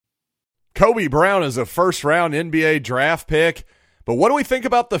Kobe Brown is a first-round NBA draft pick, but what do we think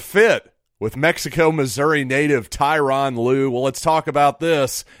about the fit with Mexico, Missouri native Tyronn Lue? Well, let's talk about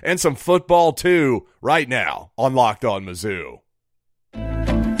this and some football, too, right now on Locked On Mizzou.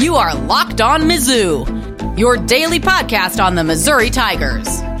 You are Locked On Mizzou, your daily podcast on the Missouri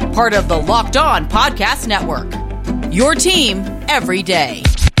Tigers, part of the Locked On Podcast Network, your team every day.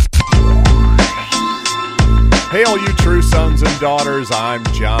 Hey, all you true sons and daughters, I'm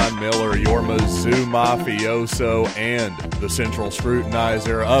John Miller, your Mizzou mafioso and the central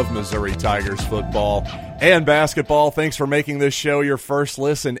scrutinizer of Missouri Tigers football and basketball. Thanks for making this show your first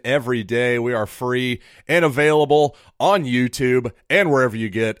listen every day. We are free and available on YouTube and wherever you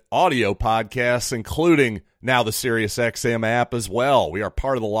get audio podcasts, including now the SiriusXM app as well. We are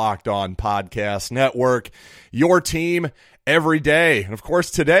part of the Locked On Podcast Network, your team every day. And of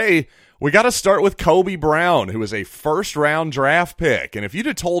course, today, we got to start with Kobe Brown, who is a first-round draft pick. And if you'd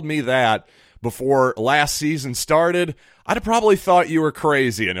have told me that before last season started, I'd have probably thought you were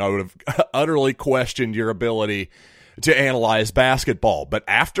crazy, and I would have utterly questioned your ability to analyze basketball. But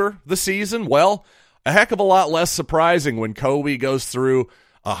after the season, well, a heck of a lot less surprising when Kobe goes through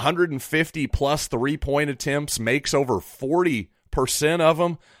 150-plus three-point attempts, makes over 40% of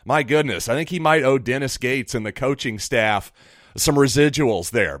them. My goodness, I think he might owe Dennis Gates and the coaching staff some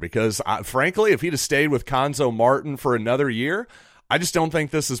residuals there, because frankly, if he'd have stayed with Konzo Martin for another year, I just don't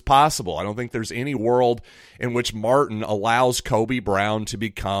think this is possible. I don't think there's any world in which Martin allows Kobe Brown to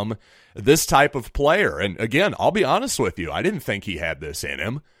become this type of player. And again, I'll be honest with you, I didn't think he had this in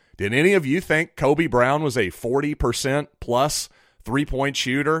him. Did any of you think Kobe Brown was a 40% plus three-point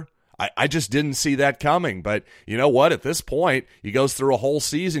shooter? I just didn't see that coming. But you know what? At this point, he goes through a whole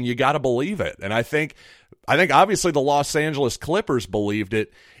season. You got to believe it. And I think obviously the Los Angeles Clippers believed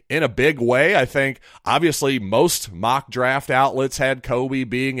it in a big way. I think obviously most mock draft outlets had Kobe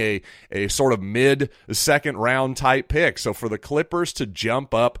being a sort of mid-second round type pick. So for the Clippers to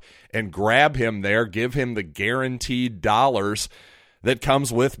jump up and grab him there, give him the guaranteed dollars that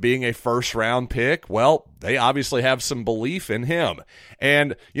comes with being a first-round pick, well, they obviously have some belief in him.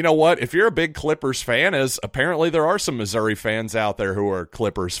 And you know what? If you're a big Clippers fan, as apparently there are some Missouri fans out there who are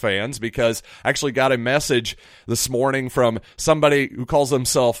Clippers fans, because I actually got a message this morning from somebody who calls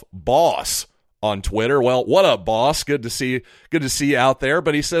himself Boss on Twitter. Well, what up, Boss? Good to see you out there.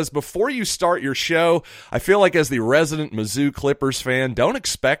 But he says, before you start your show, I feel like as the resident Mizzou Clippers fan, don't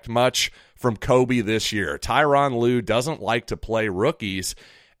expect much from Kobe this year. Tyronn Lue doesn't like to play rookies,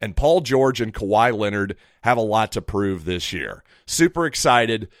 and Paul George and Kawhi Leonard have a lot to prove this year. Super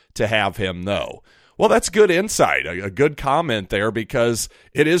excited to have him, though. Well, that's good insight, a good comment there, because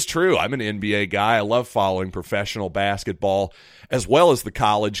it is true. I'm an NBA guy. I love following professional basketball as well as the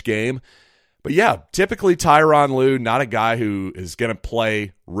college game. But yeah, typically Tyronn Lue, not a guy who is going to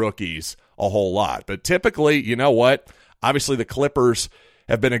play rookies a whole lot. But typically, you know what? Obviously the Clippers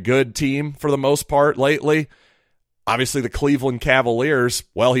have been a good team for the most part lately. Obviously the Cleveland Cavaliers,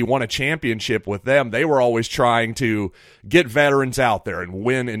 well, he won a championship with them. They were always trying to get veterans out there and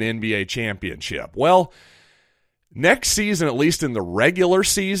win an NBA championship. Well, next season, at least in the regular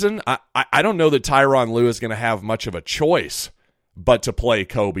season, I don't know that Tyronn Lue is going to have much of a choice but to play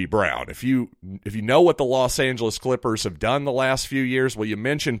Kobe Brown. If you know what the Los Angeles Clippers have done the last few years, well, you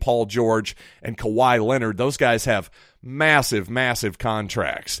mentioned Paul George and Kawhi Leonard. Those guys have massive, massive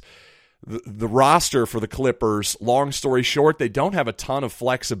contracts. The roster for the Clippers, long story short, they don't have a ton of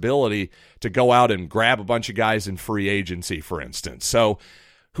flexibility to go out and grab a bunch of guys in free agency, for instance. So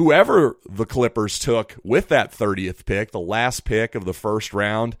whoever the Clippers took with that 30th pick, the last pick of the first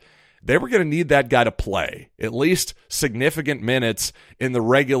round, they were going to need that guy to play at least significant minutes in the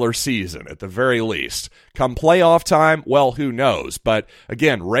regular season, at the very least. Come playoff time, well, who knows? But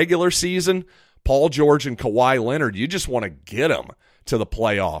again, regular season, Paul George and Kawhi Leonard, you just want to get them to the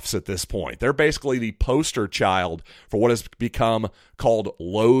playoffs at this point. They're basically the poster child for what has become called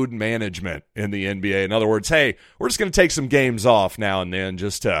load management in the NBA. In other words, hey, we're just going to take some games off now and then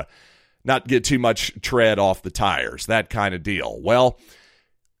just to not get too much tread off the tires, that kind of deal. Well,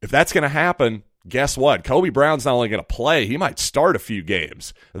 if that's going to happen, guess what? Kobe Brown's not only going to play, he might start a few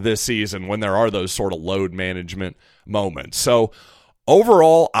games this season when there are those sort of load management moments. So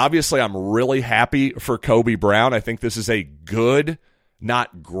overall, obviously, I'm really happy for Kobe Brown. I think this is a good,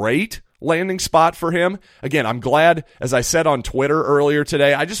 not great landing spot for him. Again, I'm glad, as I said on Twitter earlier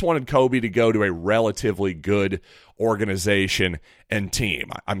today, I just wanted Kobe to go to a relatively good organization and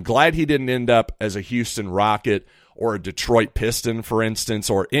team. I'm glad he didn't end up as a Houston Rocket or a Detroit Piston, for instance,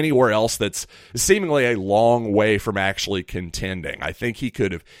 or anywhere else that's seemingly a long way from actually contending. I think he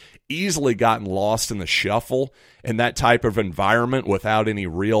could have easily gotten lost in the shuffle in that type of environment without any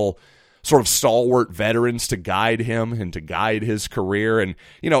real sort of stalwart veterans to guide him and to guide his career. And,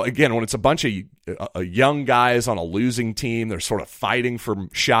 again, when it's a bunch of young guys on a losing team, they're sort of fighting for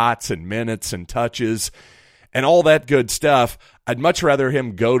shots and minutes and touches and all that good stuff. I'd much rather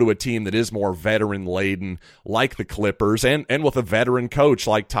him go to a team that is more veteran-laden, like the Clippers, and with a veteran coach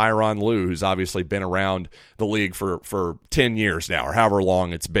like Tyronn Lue, who's obviously been around the league for 10 years now, or however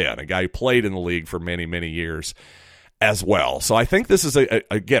long it's been, a guy who played in the league for many, many years as well. So I think this is,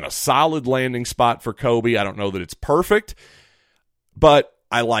 again, a solid landing spot for Kobe. I don't know that it's perfect, but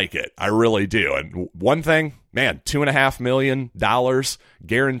I like it. I really do. And one thing, man, $2.5 million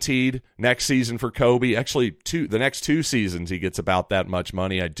guaranteed next season for Kobe. Actually, the next 2 seasons he gets about that much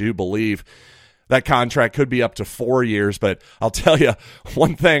money. I do believe that contract could be up to 4 years. But I'll tell you,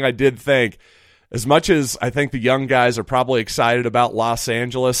 one thing I did think, as much as I think the young guys are probably excited about Los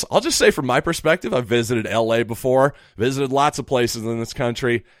Angeles, I'll just say from my perspective, I've visited L.A. before, visited lots of places in this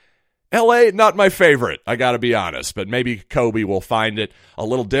country. L.A., not my favorite, I got to be honest, but maybe Kobe will find it a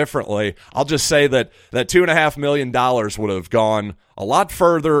little differently. I'll just say that $2.5 million would have gone a lot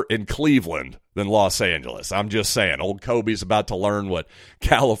further in Cleveland than Los Angeles. I'm just saying, old Kobe's about to learn what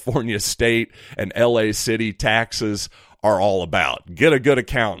California state and L.A. city taxes are all about. Get a good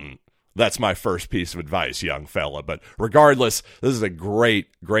accountant. That's my first piece of advice, young fella. But regardless, this is a great,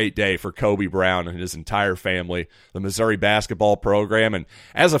 great day for Kobe Brown and his entire family, the Missouri basketball program. And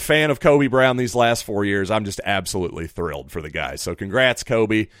as a fan of Kobe Brown these last 4 years, I'm just absolutely thrilled for the guy. So congrats,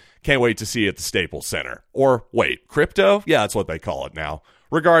 Kobe. Can't wait to see you at the Staples Center. Or wait, crypto? Yeah, that's what they call it now.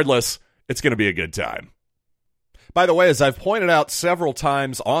 Regardless, it's going to be a good time. By the way, as I've pointed out several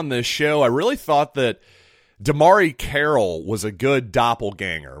times on this show, I really thought that DeMarre Carroll was a good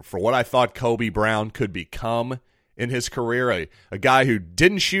doppelganger for what I thought Kobe Brown could become in his career. A guy who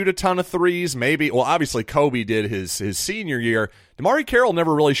didn't shoot a ton of threes, maybe. Well, obviously Kobe did his senior year. DeMarre Carroll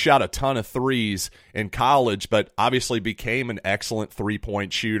never really shot a ton of threes in college, but obviously became an excellent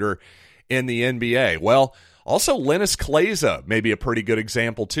three-point shooter in the NBA. Well, also, Linus Kleza may be a pretty good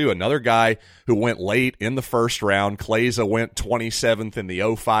example, too. Another guy who went late in the first round. Kleza went 27th in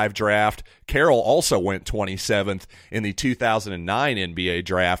the 05 draft. Carroll also went 27th in the 2009 NBA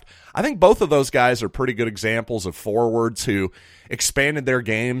draft. I think both of those guys are pretty good examples of forwards who expanded their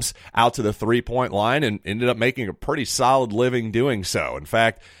games out to the three-point line and ended up making a pretty solid living doing so. In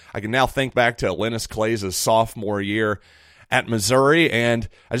fact, I can now think back to Linus Kleza's sophomore year at Missouri, and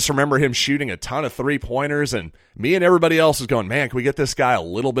I just remember him shooting a ton of three-pointers, and me and everybody else was going, man, can we get this guy a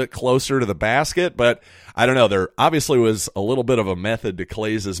little bit closer to the basket? But I don't know, there obviously was a little bit of a method to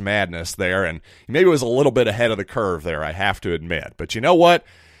Kleza's madness there, and he maybe was a little bit ahead of the curve there, I have to admit. But you know what?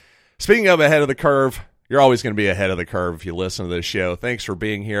 Speaking of ahead of the curve, you're always going to be ahead of the curve if you listen to this show. Thanks for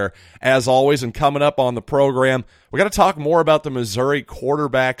being here, as always, and coming up on the program, we got to talk more about the Missouri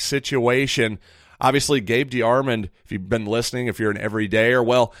quarterback situation. Obviously, Gabe DeArmond, if you've been listening, if you're an everydayer,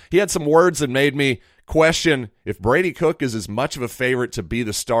 well, he had some words that made me question if Brady Cook is as much of a favorite to be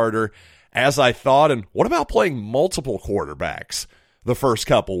the starter as I thought, and what about playing multiple quarterbacks the first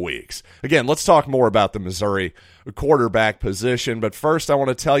couple weeks? Again, let's talk more about the Missouri quarterback position, but first I want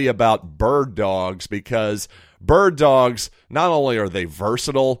to tell you about Bird Dogs, because Bird Dogs, not only are they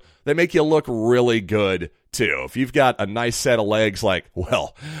versatile, they make you look really good too. If you've got a nice set of legs like,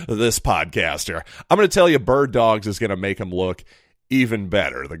 well, this podcaster, I'm going to tell you Bird Dogs is going to make them look even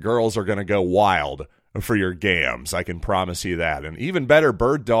better. The girls are going to go wild for your gams. I can promise you that. And even better,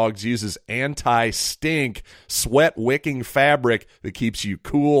 Bird Dogs uses anti-stink, sweat-wicking fabric that keeps you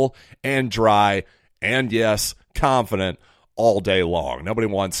cool and dry and, yes, confident all day long. Nobody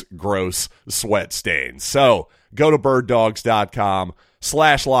wants gross sweat stains. So go to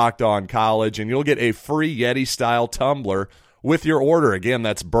birddogs.com/LockedOnCollege and you'll get a free Yeti-style tumbler with your order. Again,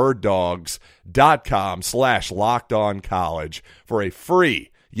 that's birddogs.com/LockedOnCollege for a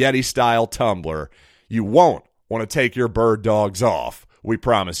free Yeti-style tumbler. You won't want to take your Bird Dogs off. We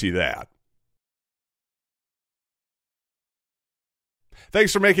promise you that.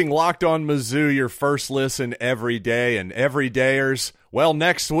 Thanks for making Locked On Mizzou your first listen every day. And everydayers, well,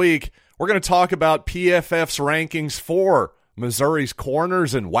 next week, we're going to talk about PFF's rankings for Missouri's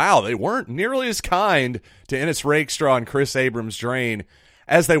corners. And wow, they weren't nearly as kind to Ennis Rakestraw and Chris Abrams-Drain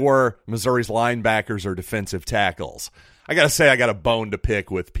as they were Missouri's linebackers or defensive tackles. I got to say, I got a bone to pick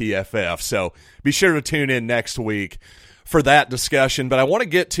with PFF, so be sure to tune in next week for that discussion. But I want to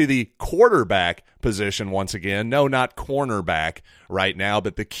get to the quarterback position once again. No, not cornerback right now,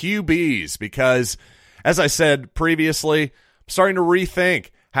 but the QBs, because as I said previously, I'm starting to rethink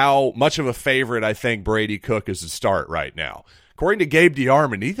how much of a favorite I think Brady Cook is to start right now. According to Gabe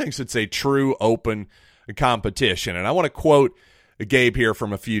DeArmond, he thinks it's a true open competition. And I want to quote Gabe here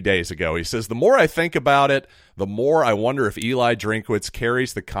from a few days ago. He says, the more I think about it, the more I wonder if Eli Drinkwitz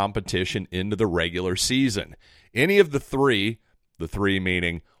carries the competition into the regular season. Any of the three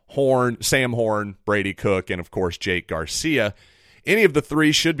meaning Sam Horn, Brady Cook, and of course Jake Garcia, any of the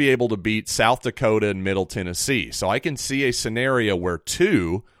three should be able to beat South Dakota and Middle Tennessee. So I can see a scenario where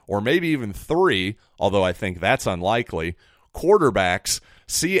 2 or maybe even 3, although I think that's unlikely, quarterbacks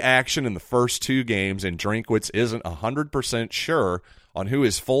see action in the first 2 games, and Drinkwitz isn't 100% sure on who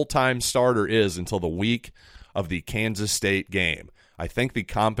his full-time starter is until the week of the Kansas State game. I think the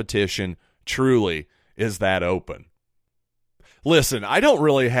competition truly is that open. Listen, I don't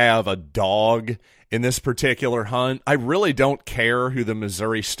really have a dog in this particular hunt. I really don't care who the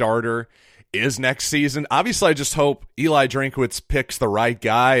Missouri starter is next season. Obviously, I just hope Eli Drinkwitz picks the right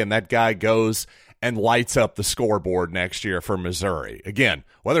guy, and that guy goes and lights up the scoreboard next year for Missouri. Again,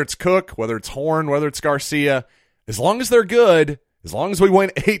 whether it's Cook, whether it's Horn, whether it's Garcia, as long as they're good, as long as we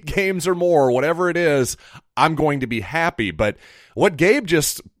win 8 games or more, whatever it is, I'm going to be happy. But what Gabe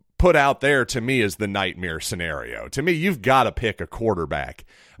just put out there to me is the nightmare scenario. To me, you've got to pick a quarterback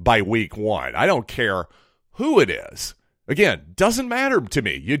by week 1. I don't care who it is. Again, doesn't matter to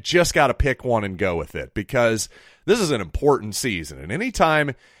me. You just got to pick one and go with it, because this is an important season. And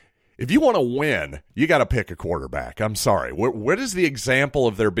anytime, if you want to win, you got to pick a quarterback. I'm sorry. What is the example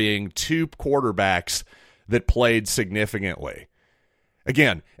of there being 2 quarterbacks that played significantly?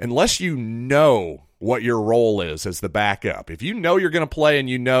 Again, unless you know what your role is as the backup. If you know you're going to play and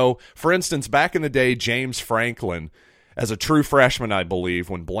you know, for instance, back in the day, James Franklin, as a true freshman, I believe,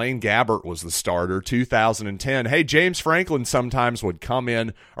 when Blaine Gabbert was the starter, 2010, hey, James Franklin sometimes would come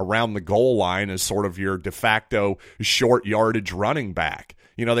in around the goal line as sort of your de facto short yardage running back.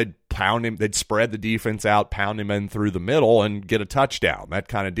 You know, they'd pound him, they'd spread the defense out, pound him in through the middle and get a touchdown, that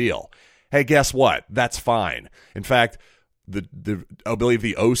kind of deal. Hey, guess what? That's fine. In fact, I believe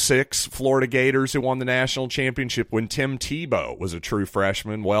the 2006 Florida Gators who won the national championship when Tim Tebow was a true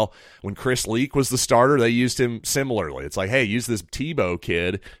freshman. Well, when Chris Leak was the starter, they used him similarly. It's like, hey, use this Tebow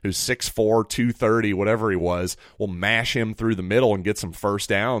kid who's 6'4", 230, whatever he was. We'll mash him through the middle and get some first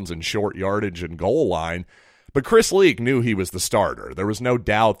downs and short yardage and goal line. But Chris Leak knew he was the starter. There was no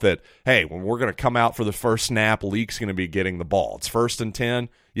doubt that, hey, when we're going to come out for the first snap, Leak's going to be getting the ball. It's 1st and 10.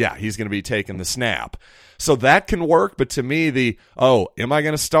 Yeah, he's going to be taking the snap. So that can work, but to me, am I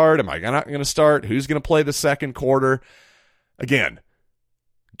going to start? Am I not going to start? Who's going to play the second quarter? Again,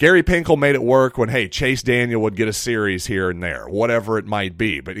 Gary Pinkel made it work when, hey, Chase Daniel would get a series here and there, whatever it might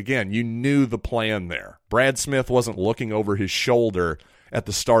be. But again, you knew the plan there. Brad Smith wasn't looking over his shoulder at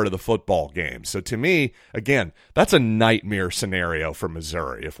the start of the football game. So to me, again, that's a nightmare scenario for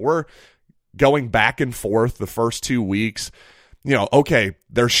Missouri. If we're going back and forth the first 2 weeks, okay,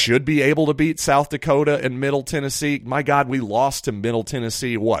 there should be able to beat South Dakota and Middle Tennessee. My God, we lost to Middle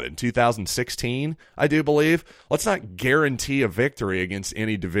Tennessee, in 2016, I do believe? Let's not guarantee a victory against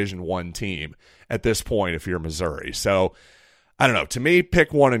any Division I team at this point if you're Missouri. So, I don't know. To me,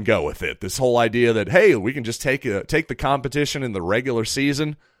 pick one and go with it. This whole idea that, hey, we can just take the competition in the regular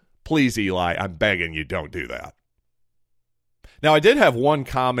season. Please, Eli, I'm begging you, don't do that. Now, I did have one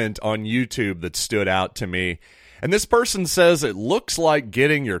comment on YouTube that stood out to me. And this person says it looks like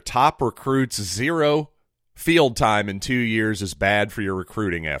getting your top recruits 0 field time in 2 years is bad for your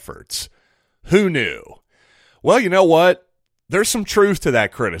recruiting efforts. Who knew? Well, you know what? There's some truth to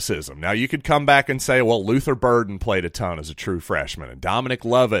that criticism. Now, you could come back and say, well, Luther Burden played a ton as a true freshman, and Dominic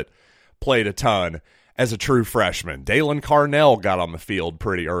Lovett played a ton as a true freshman. Dalen Carnell got on the field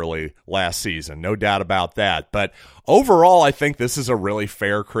pretty early last season, no doubt about that. But overall, I think this is a really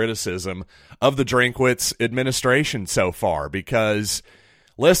fair criticism of the Drinkwitz administration so far because,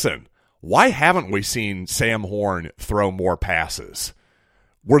 listen, why haven't we seen Sam Horn throw more passes?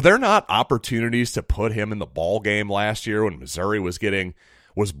 Were there not opportunities to put him in the ball game last year when Missouri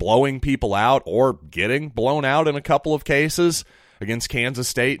was blowing people out or getting blown out in a couple of cases against Kansas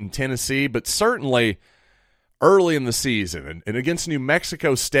State and Tennessee? But certainly early in the season and against New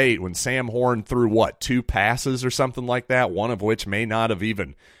Mexico State when Sam Horn threw, 2 passes or something like that, one of which may not have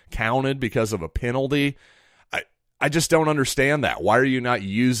even counted because of a penalty. I just don't understand that. Why are you not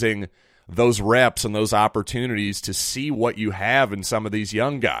using those reps and those opportunities to see what you have in some of these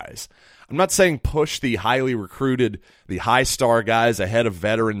young guys? I'm not saying push the highly recruited, the high-star guys ahead of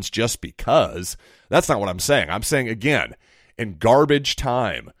veterans just because. That's not what I'm saying. I'm saying, again, in garbage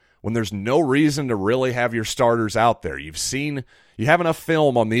time, when there's no reason to really have your starters out there. You have enough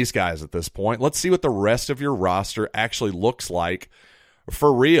film on these guys at this point. Let's see what the rest of your roster actually looks like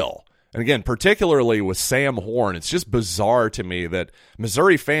for real. And again, particularly with Sam Horn, it's just bizarre to me that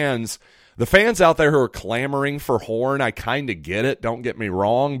Missouri fans the fans out there who are clamoring for Horn, I kind of get it, don't get me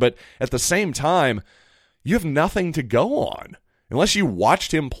wrong, but at the same time, you have nothing to go on. Unless you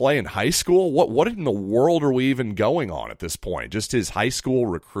watched him play in high school, what in the world are we even going on at this point? Just his high school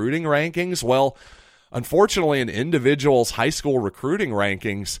recruiting rankings? Well, unfortunately, an individual's high school recruiting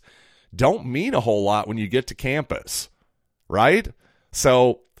rankings don't mean a whole lot when you get to campus, right?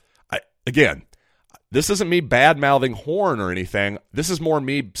 So, again, this isn't me bad-mouthing Horn or anything. This is more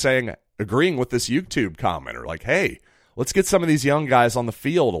me agreeing with this YouTube commenter. Like, hey, let's get some of these young guys on the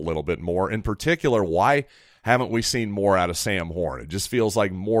field a little bit more. In particular, why haven't we seen more out of Sam Horn? It just feels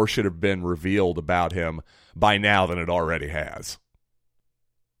like more should have been revealed about him by now than it already has.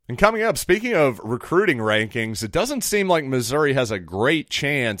 And coming up, speaking of recruiting rankings, it doesn't seem like Missouri has a great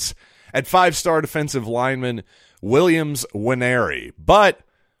chance at 5-star defensive lineman Williams Nwaneri. But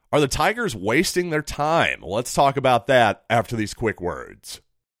are the Tigers wasting their time? Let's talk about that after these quick words.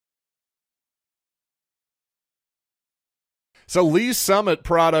 So Lee's Summit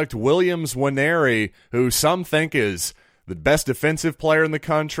product Williams Nwaneri, who some think is the best defensive player in the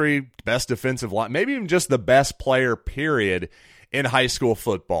country, best defensive line, maybe even just the best player, period, in high school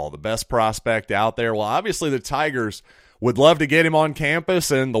football, the best prospect out there. Well, obviously the Tigers would love to get him on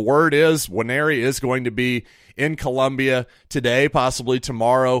campus, and the word is Nwaneri is going to be in Columbia today, possibly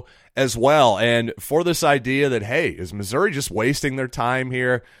tomorrow as well. And for this idea that, hey, is Missouri just wasting their time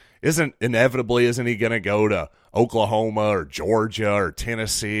here? Isn't he going to go to Oklahoma or Georgia or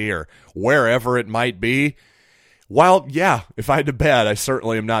Tennessee or wherever it might be? While, yeah, if I had to bet, I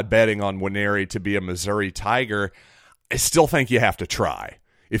certainly am not betting on Nwaneri to be a Missouri Tiger. I still think you have to try.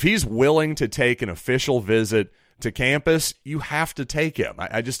 If he's willing to take an official visit to campus, you have to take him.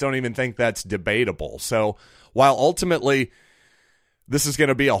 I just don't even think that's debatable. So while ultimately this is going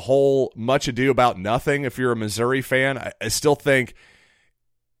to be a whole much ado about nothing if you're a Missouri fan, I still think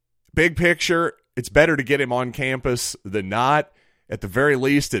big picture, it's better to get him on campus than not. At the very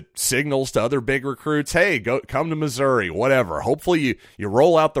least, it signals to other big recruits, hey, come to Missouri, whatever. Hopefully you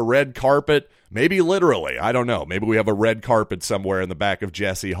roll out the red carpet, maybe literally. I don't know. Maybe we have a red carpet somewhere in the back of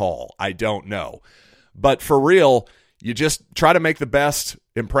Jesse Hall. I don't know. But for real, you just try to make the best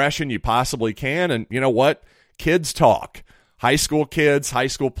impression you possibly can. And you know what? Kids talk. High school kids, high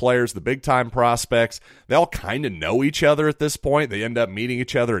school players, the big-time prospects, they all kind of know each other at this point. They end up meeting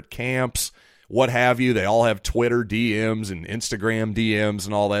each other at camps, what have you. They all have Twitter DMs and Instagram DMs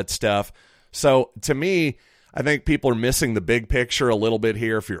and all that stuff. So to me, I think people are missing the big picture a little bit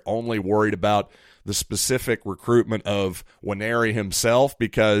here if you're only worried about the specific recruitment of Nwaneri himself,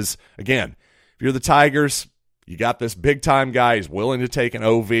 because, again, if you're the Tigers, you got this big-time guy, he's willing to take an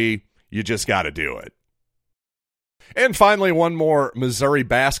OV, you just got to do it. And finally, one more Missouri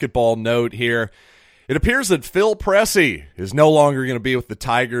basketball note here. It appears that Phil Pressey is no longer going to be with the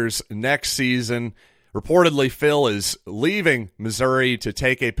Tigers next season. Reportedly, Phil is leaving Missouri to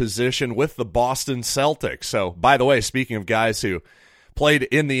take a position with the Boston Celtics. So, by the way, speaking of guys who played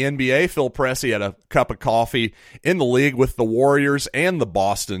in the NBA, Phil Pressey had a cup of coffee in the league with the Warriors and the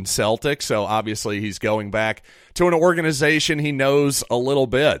Boston Celtics. So, obviously, he's going back to an organization he knows a little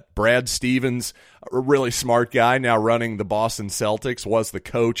bit. Brad Stevens, a really smart guy, now running the Boston Celtics, was the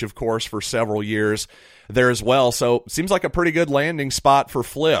coach, of course, for several years there as well. So seems like a pretty good landing spot for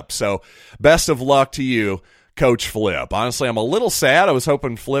Flip. So best of luck to you, Coach Flip. Honestly, I'm a little sad. I was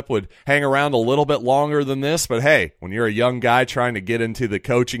hoping Flip would hang around a little bit longer than this. But hey, when you're a young guy trying to get into the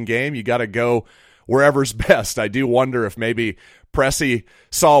coaching game, you got to go wherever's best. I do wonder if maybe Pressey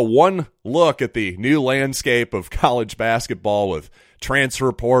saw one look at the new landscape of college basketball with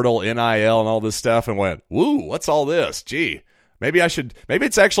transfer portal, NIL, and all this stuff and went, woo, what's all this? Gee, maybe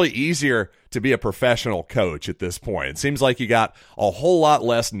it's actually easier to be a professional coach at this point. It seems like you got a whole lot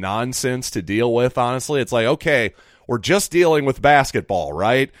less nonsense to deal with, honestly. It's like, okay, we're just dealing with basketball,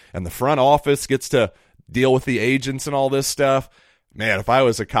 right? And the front office gets to deal with the agents and all this stuff. Man, if I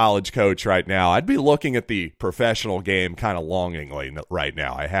was a college coach right now, I'd be looking at the professional game kind of longingly right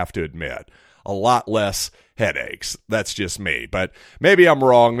now, I have to admit. A lot less headaches. That's just me. But maybe I'm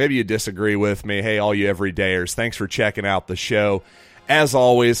wrong. Maybe you disagree with me. Hey, all you everydayers, thanks for checking out the show. As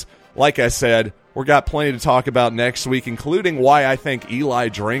always, like I said, we've got plenty to talk about next week, including why I think Eli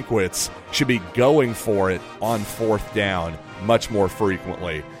Drinkwitz should be going for it on fourth down much more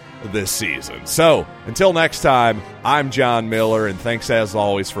frequently this season. So, until next time, I'm John Miller, and thanks as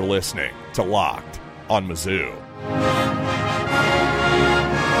always for listening to Locked on Mizzou.